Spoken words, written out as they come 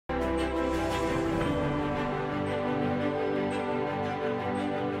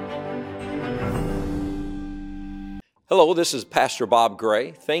Hello, this is Pastor Bob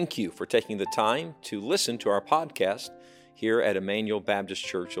Gray. Thank you for taking the time to listen to our podcast here at Emmanuel Baptist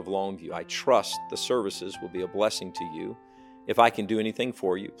Church of Longview. I trust the services will be a blessing to you. If I can do anything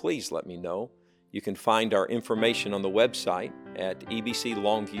for you, please let me know. You can find our information on the website at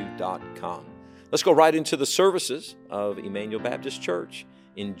ebclongview.com. Let's go right into the services of Emmanuel Baptist Church.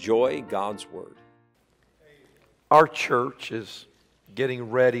 Enjoy God's Word. Our church is getting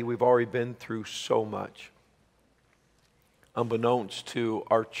ready. We've already been through so much. Unbeknownst to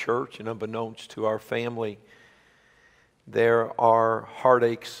our church and unbeknownst to our family, there are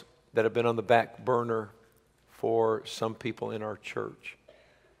heartaches that have been on the back burner for some people in our church.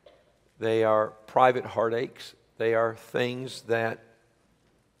 They are private heartaches. They are things that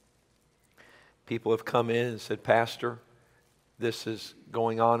people have come in and said, "Pastor, this is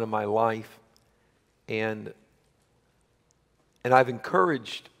going on in my life." And I've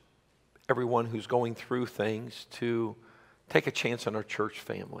encouraged everyone who's going through things to take a chance on our church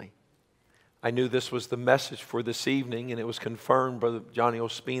family. I knew this was the message for this evening, and it was confirmed. Brother Johnny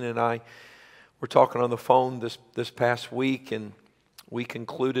Ospina and I were talking on the phone this past week, and we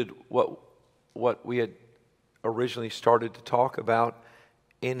concluded what we had originally started to talk about.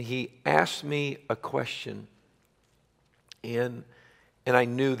 And he asked me a question, and I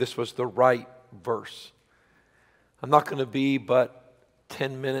knew this was the right verse. I'm not going to be but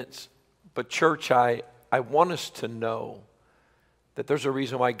 10 minutes, but church, I want us to know that there's a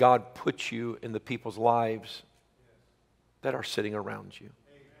reason why God put you in the people's lives that are sitting around you.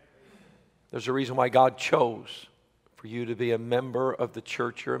 There's a reason why God chose for you to be a member of the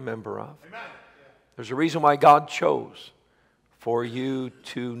church you're a member of. There's a reason why God chose for you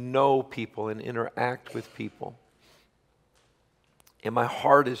to know people and interact with people. And my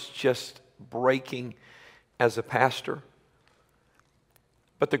heart is just breaking as a pastor.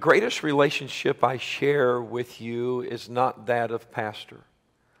 But the greatest relationship I share with you is not that of pastor.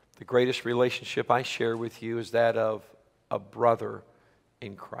 The greatest relationship I share with you is that of a brother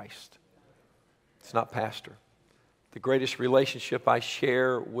in Christ. It's not pastor. The greatest relationship I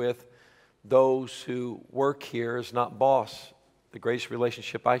share with those who work here is not boss. The greatest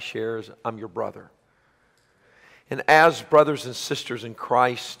relationship I share is I'm your brother. And as brothers and sisters in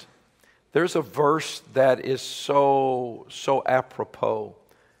Christ, there's a verse that is so apropos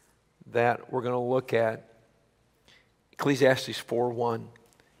that we're going to look at. Ecclesiastes 4:1.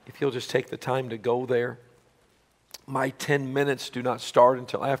 If you'll just take the time to go there. My 10 minutes do not start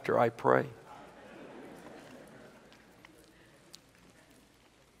until after I pray.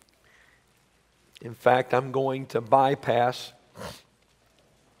 In fact, I'm going to bypass.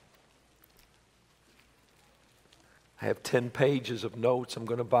 I have 10 pages of notes. I'm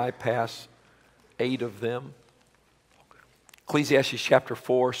going to bypass 8 of them. Ecclesiastes chapter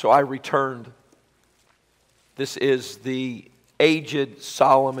 4. So I returned. This is the aged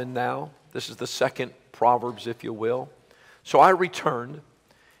Solomon now. This is the second Proverbs, if you will. So I returned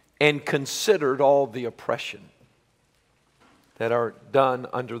and considered all the oppression that are done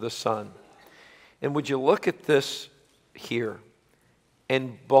under the sun. And would you look at this here?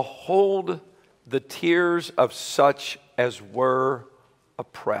 And behold the tears of such as were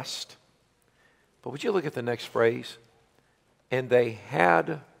oppressed. But would you look at the next phrase? And they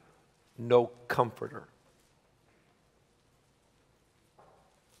had no comforter.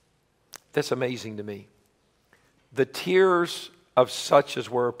 That's amazing to me. The tears of such as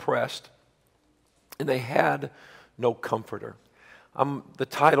were oppressed, and they had no comforter. The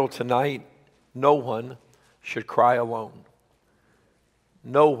title tonight, No One Should Cry Alone.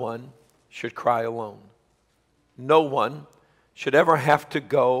 No one should cry alone. No one should ever have to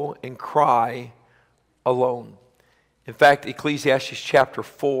go and cry alone. In fact, Ecclesiastes chapter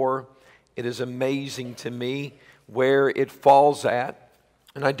 4, it is amazing to me where it falls at.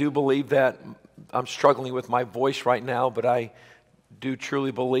 And I do believe that I'm struggling with my voice right now, but I do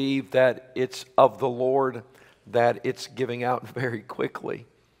truly believe that it's of the Lord that it's giving out very quickly.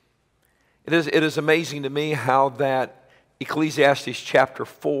 It is amazing to me how that Ecclesiastes chapter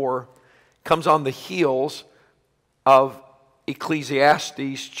 4 comes on the heels of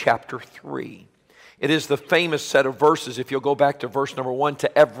Ecclesiastes chapter 3. It is the famous set of verses, if you'll go back to verse number 1,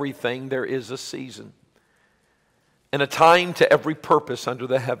 to everything there is a season, and a time to every purpose under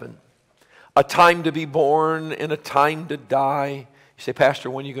the heaven, a time to be born and a time to die. You say,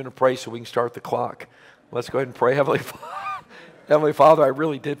 "Pastor, when are you going to pray so we can start the clock?" Let's go ahead and pray. Heavenly Father, I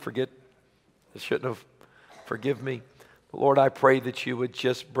really did forget. I shouldn't have. Forgive me. But Lord, I pray that you would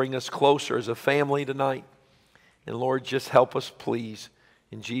just bring us closer as a family tonight. And Lord, just help us, please.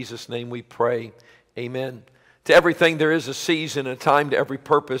 In Jesus' name we pray. Amen. To everything there is a season, a time to every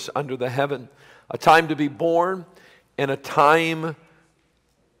purpose under the heaven, a time to be born and a time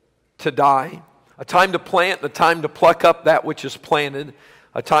to die, a time to plant and a time to pluck up that which is planted,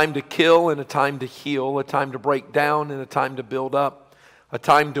 a time to kill and a time to heal, a time to break down and a time to build up, a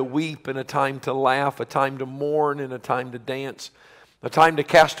time to weep and a time to laugh, a time to mourn and a time to dance, a time to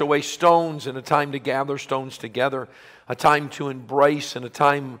cast away stones and a time to gather stones together, a time to embrace and a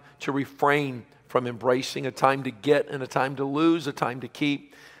time to refrain from embracing, a time to get and a time to lose, a time to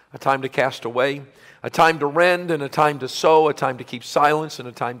keep, a time to cast away, a time to rend and a time to sow, a time to keep silence and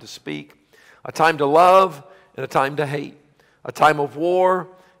a time to speak, a time to love and a time to hate, a time of war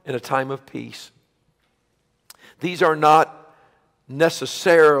and a time of peace. These are not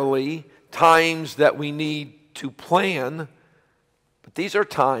necessarily times that we need to plan, but these are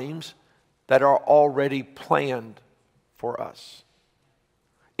times that are already planned for us.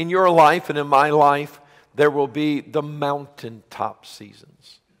 In your life and in my life, there will be the mountaintop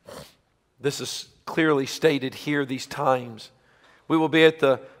seasons. This is clearly stated here, these times. We will be at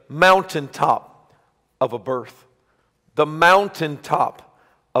the mountaintop of a birth, the mountaintop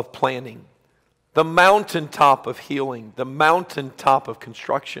of planning, the mountaintop of healing, the mountaintop of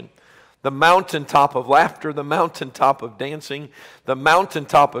construction, the mountaintop of laughter, the mountaintop of dancing, the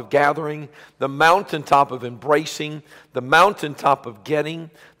mountaintop of gathering, the mountaintop of embracing, the mountaintop of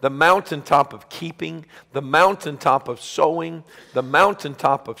getting, the mountaintop of keeping, the mountaintop of sowing, the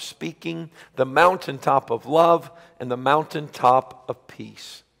mountaintop of speaking, the mountaintop of love, and the mountaintop of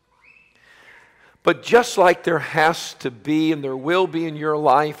peace. But just like there has to be and there will be in your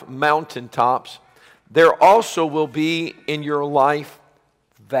life mountaintops, there also will be in your life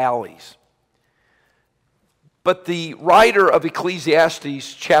valleys. But the writer of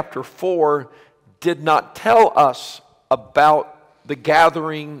Ecclesiastes chapter 4 did not tell us about the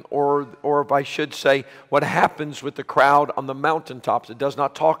gathering or if I should say what happens with the crowd on the mountaintops. It does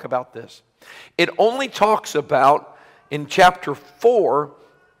not talk about this. It only talks about, in chapter 4,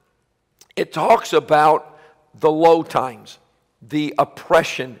 it talks about the low times, the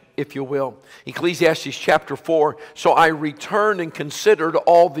oppression, if you will. Ecclesiastes chapter 4, so I returned and considered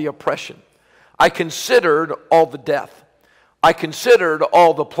all the oppression. I considered all the death. I considered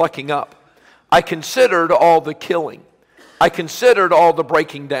all the plucking up. I considered all the killing. I considered all the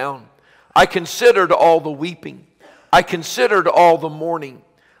breaking down. I considered all the weeping. I considered all the mourning.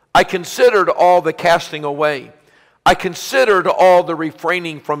 I considered all the casting away. I considered all the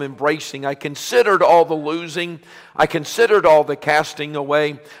refraining from embracing. I considered all the losing. I considered all the casting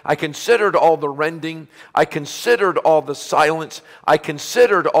away. I considered all the rending. I considered all the silence. I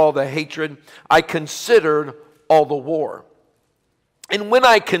considered all the hatred. I considered all the war. And when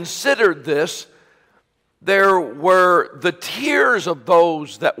I considered this, there were the tears of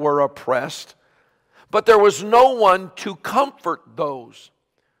those that were oppressed, but there was no one to comfort those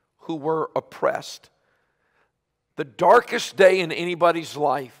who were oppressed. The darkest day in anybody's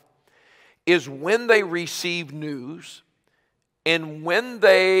life is when they receive news and when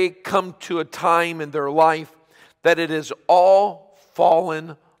they come to a time in their life that it is all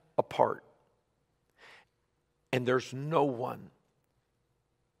fallen apart. And there's no one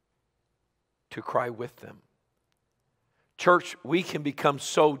to cry with them. Church, we can become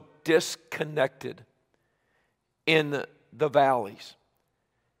so disconnected in the valleys.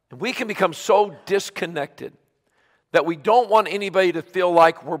 And we can become so disconnected that we don't want anybody to feel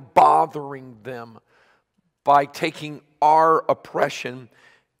like we're bothering them by taking our oppression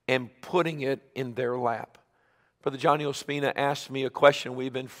and putting it in their lap. Brother Johnny Ospina asked me a question.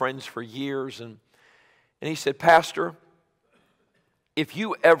 We've been friends for years. And he said, Pastor, if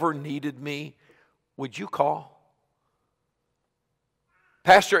you ever needed me, would you call?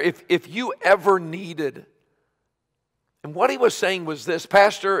 Pastor, if you ever needed. And what he was saying was this,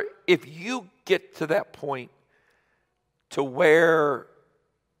 Pastor, if you get to that point, to where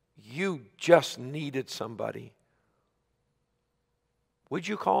you just needed somebody, would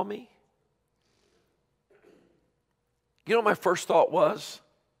you call me? You know what my first thought was?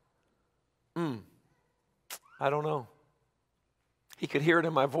 I don't know. He could hear it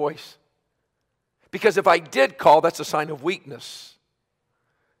in my voice. Because if I did call, that's a sign of weakness.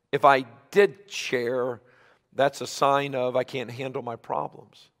 If I did share, that's a sign of I can't handle my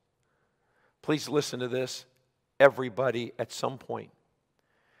problems. Please listen to this. Everybody at some point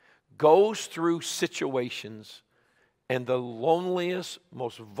goes through situations, and the loneliest,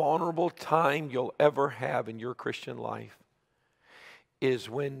 most vulnerable time you'll ever have in your Christian life is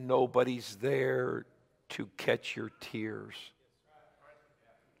when nobody's there to catch your tears.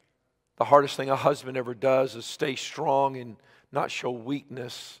 The hardest thing a husband ever does is stay strong and not show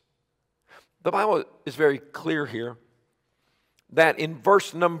weakness. The Bible is very clear here that in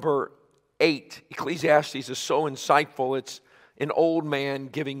verse number 8. Ecclesiastes is so insightful. It's an old man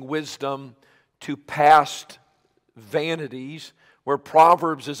giving wisdom to past vanities, where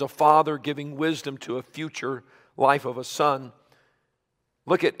Proverbs is a father giving wisdom to a future life of a son.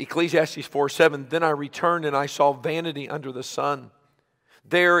 Look at Ecclesiastes 4:7. Then I returned and I saw vanity under the sun.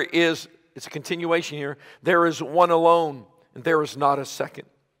 It's a continuation here. There is one alone, and there is not a second.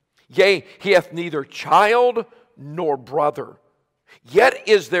 Yea, he hath neither child nor brother. Yet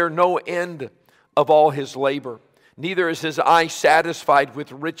is there no end of all his labor. Neither is his eye satisfied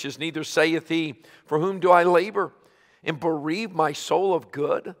with riches. Neither saith he, for whom do I labor, and bereave my soul of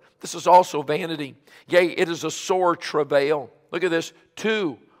good? This is also vanity. Yea, it is a sore travail. Look at this.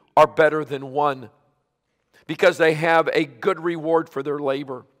 Two are better than one, because they have a good reward for their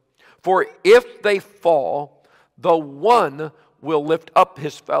labor. For if they fall, the one will lift up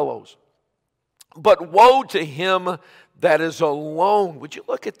his fellows. But woe to him that is alone. Would you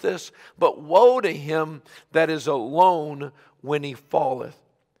look at this? But woe to him that is alone when he falleth.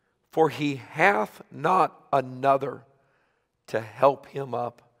 For he hath not another to help him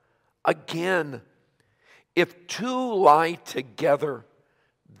up. Again, if two lie together,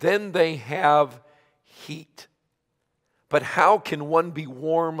 then they have heat. But how can one be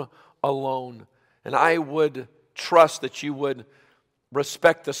warm alone? And I would trust that you would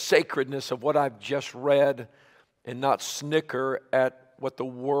respect the sacredness of what I've just read and not snicker at what the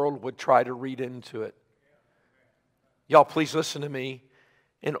world would try to read into it. Y'all, please listen to me.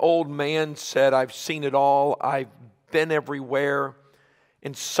 An old man said, I've seen it all. I've been everywhere.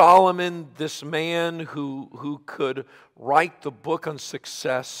 And Solomon, this man who could write the book on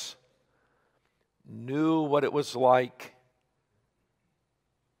success, knew what it was like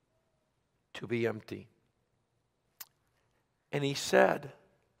to be empty. And he said,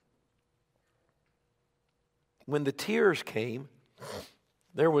 when the tears came,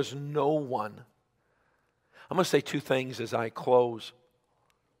 there was no one. I'm going to say two things as I close.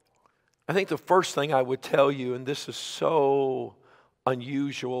 I think the first thing I would tell you, and this is so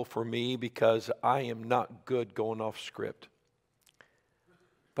unusual for me because I am not good going off script.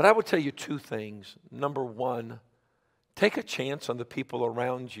 But I would tell you two things. Number one, take a chance on the people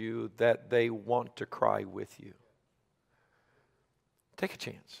around you that they want to cry with you. Take a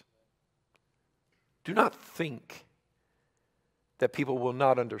chance. Do not think that people will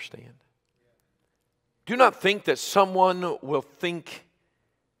not understand. Do not think that someone will think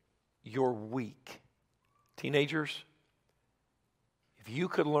you're weak. Teenagers, if you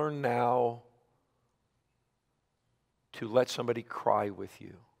could learn now to let somebody cry with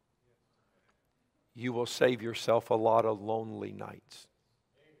you, you will save yourself a lot of lonely nights.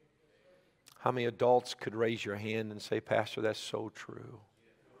 How many adults could raise your hand and say, Pastor, that's so true?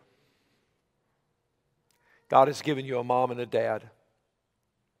 God has given you a mom and a dad.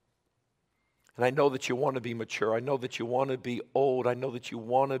 And I know that you want to be mature. I know that you want to be old. I know that you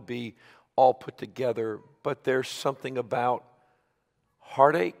want to be all put together. But there's something about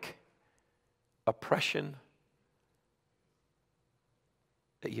heartache, oppression,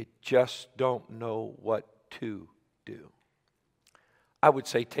 that you just don't know what to do. I would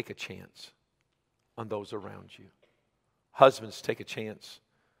say take a chance on those around you. Husbands, take a chance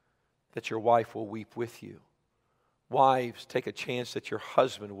that your wife will weep with you. Wives, take a chance that your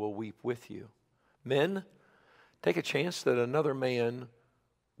husband will weep with you. Men, take a chance that another man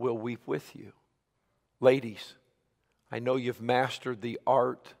will weep with you. Ladies, I know you've mastered the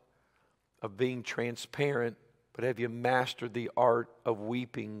art of being transparent, but have you mastered the art of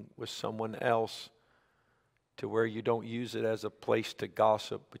weeping with someone else to where you don't use it as a place to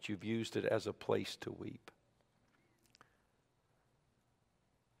gossip, but you've used it as a place to weep?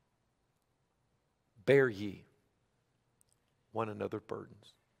 Bear ye one another's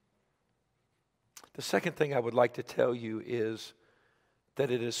burdens. The second thing I would like to tell you is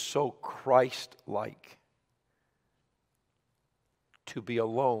that it is so Christ-like to be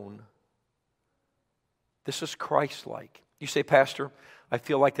alone. This is Christ-like. You say, Pastor, I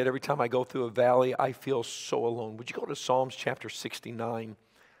feel like that every time I go through a valley, I feel so alone. Would you go to Psalms chapter 69?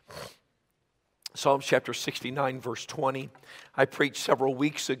 Psalms chapter 69, verse 20. I preached several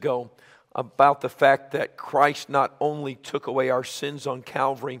weeks ago about the fact that Christ not only took away our sins on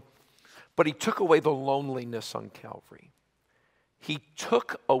Calvary, but He took away the loneliness on Calvary. He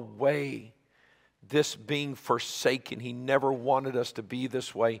took away this being forsaken. He never wanted us to be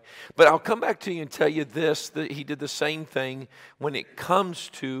this way. But I'll come back to you and tell you this, that He did the same thing when it comes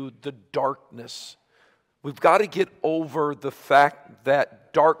to the darkness. We've got to get over the fact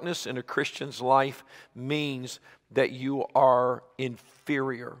that darkness in a Christian's life means that you are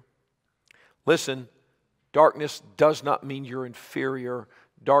inferior. Listen, darkness does not mean you're inferior.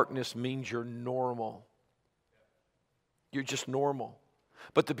 darkness means you're normal. You're just normal.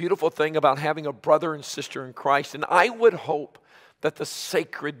 But the beautiful thing about having a brother and sister in Christ, and I would hope that the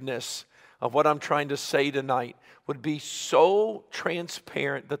sacredness of what I'm trying to say tonight would be so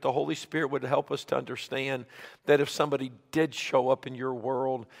transparent that the Holy Spirit would help us to understand that if somebody did show up in your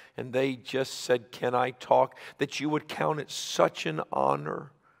world and they just said, "Can I talk?" that you would count it such an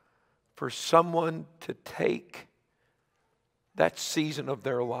honor for someone to take that season of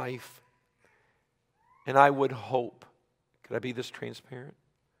their life. And I would hope, could I be this transparent?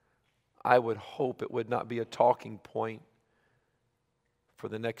 I would hope it would not be a talking point for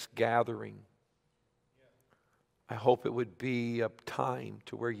the next gathering. I hope it would be a time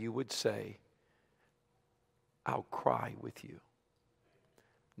to where you would say, "I'll cry with you."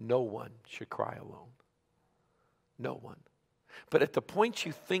 No one should cry alone. No one. But at the point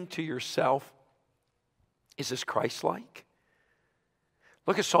you think to yourself, is this Christ-like?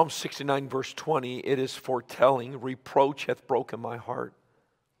 Look at Psalm 69, verse 20. It is foretelling, "Reproach hath broken my heart,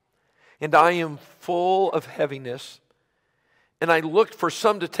 and I am full of heaviness. And I looked for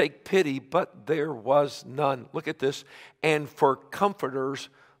some to take pity, but there was none." Look at this. "And for comforters,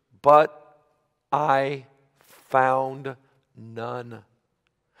 but I found none."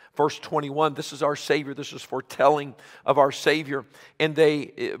 Verse 21, this is our Savior. This is foretelling of our Savior. And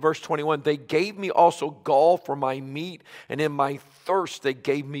verse 21, "They gave me also gall for my meat, and in my thirst they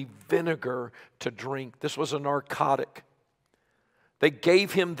gave me vinegar to drink." This was a narcotic. They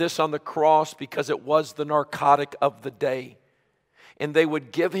gave him this on the cross because it was the narcotic of the day. And they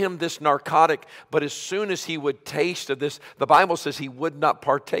would give him this narcotic, but as soon as he would taste of this, the Bible says he would not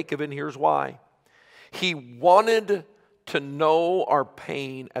partake of it, and here's why. He wanted to know our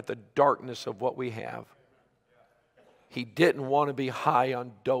pain at the darkness of what we have. He didn't want to be high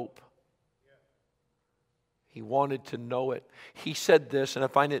on dope. He wanted to know it. He said this, and I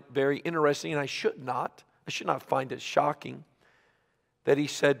find it very interesting, and I should not find it shocking, that he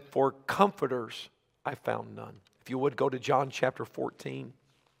said, "For comforters I found none." If you would go to John chapter 14.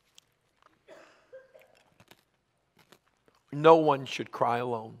 No one should cry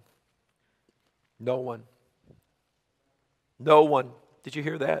alone. No one. No one. Did you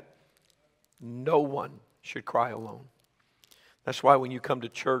hear that? No one should cry alone. That's why when you come to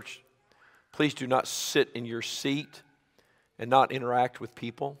church, please do not sit in your seat and not interact with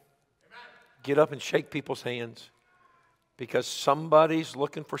people. Get up and shake people's hands, because somebody's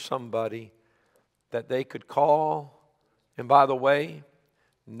looking for somebody that they could call. And by the way,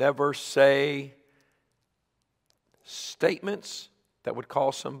 never say statements that would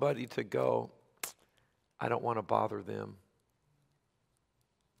cause somebody to go, "I don't want to bother them."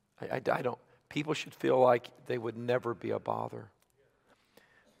 I don't. People should feel like they would never be a bother.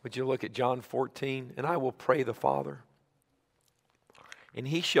 Would you look at John 14? "And I will pray the Father, and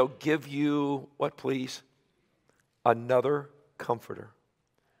he shall give you," what please? "Another comforter,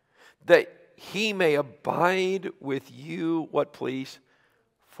 that he may abide with you," what please?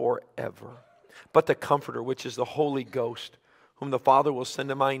 "Forever. But the Comforter, which is the Holy Ghost, whom the Father will send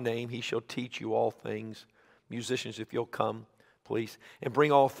in my name, he shall teach you all things." Musicians, if you'll come, please. "And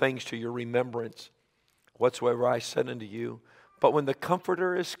bring all things to your remembrance, whatsoever I said unto you. But when the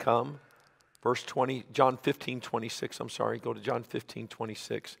Comforter is come," verse 20, John 15, 26, I'm sorry, go to John 15,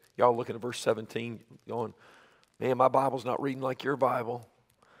 26. Y'all looking at verse 17, going, "Man, my Bible's not reading like your Bible."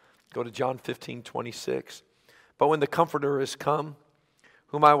 Go to John 15, 26. "But when the Comforter is come,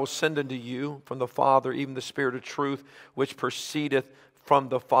 whom I will send unto you from the Father, even the Spirit of truth, which proceedeth from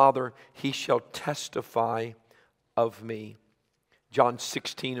the Father, he shall testify of me." John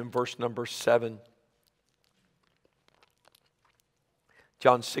 16 and verse number 7.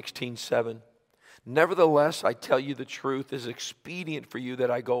 John 16, 7. "Nevertheless, I tell you the truth, it is expedient for you that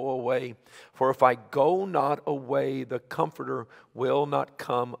I go away. For if I go not away, the Comforter will not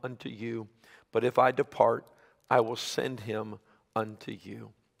come unto you. But if I depart, I will send him unto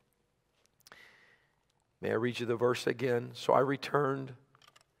you." May I read you the verse again? "So I returned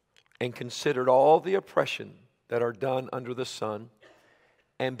and considered all the oppression that are done under the sun.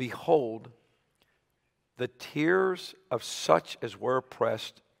 And behold, the tears of such as were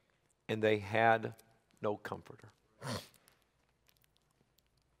oppressed, and they had no comforter."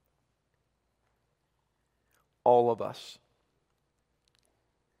 All of us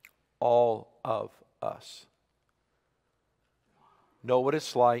know what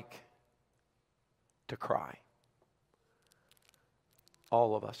it's like to cry.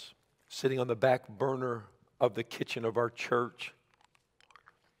 All of us. Sitting on the back burner of the kitchen of our church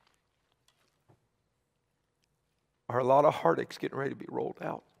are a lot of heartaches getting ready to be rolled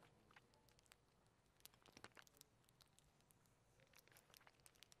out.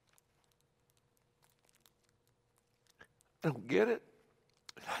 I don't get it.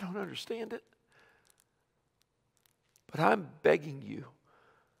 And I don't understand it. But I'm begging you,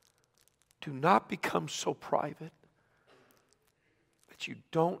 do not become so private that you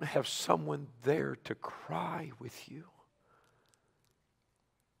don't have someone there to cry with you.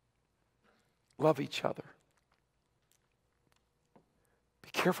 Love each other.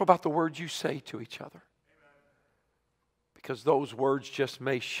 Be careful about the words you say to each other, because those words just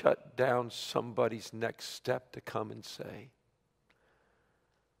may shut down somebody's next step to come and say,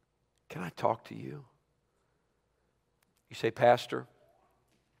 can I talk to you? You say, Pastor,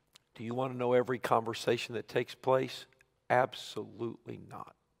 do you want to know every conversation that takes place? Absolutely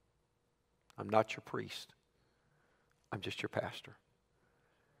not. I'm not your priest. I'm just your pastor.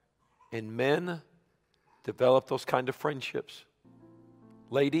 And men, develop those kind of friendships.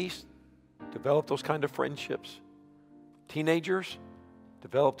 Ladies, develop those kind of friendships. Teenagers,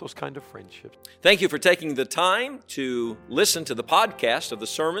 develop those kind of friendships. Thank you for taking the time to listen to the podcast of the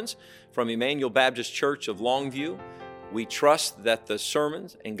sermons from Emmanuel Baptist Church of Longview. We trust that the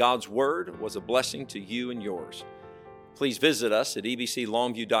sermons and God's Word was a blessing to you and yours. Please visit us at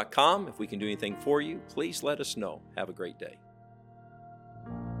ebclongview.com. If we can do anything for you, please let us know. Have a great day.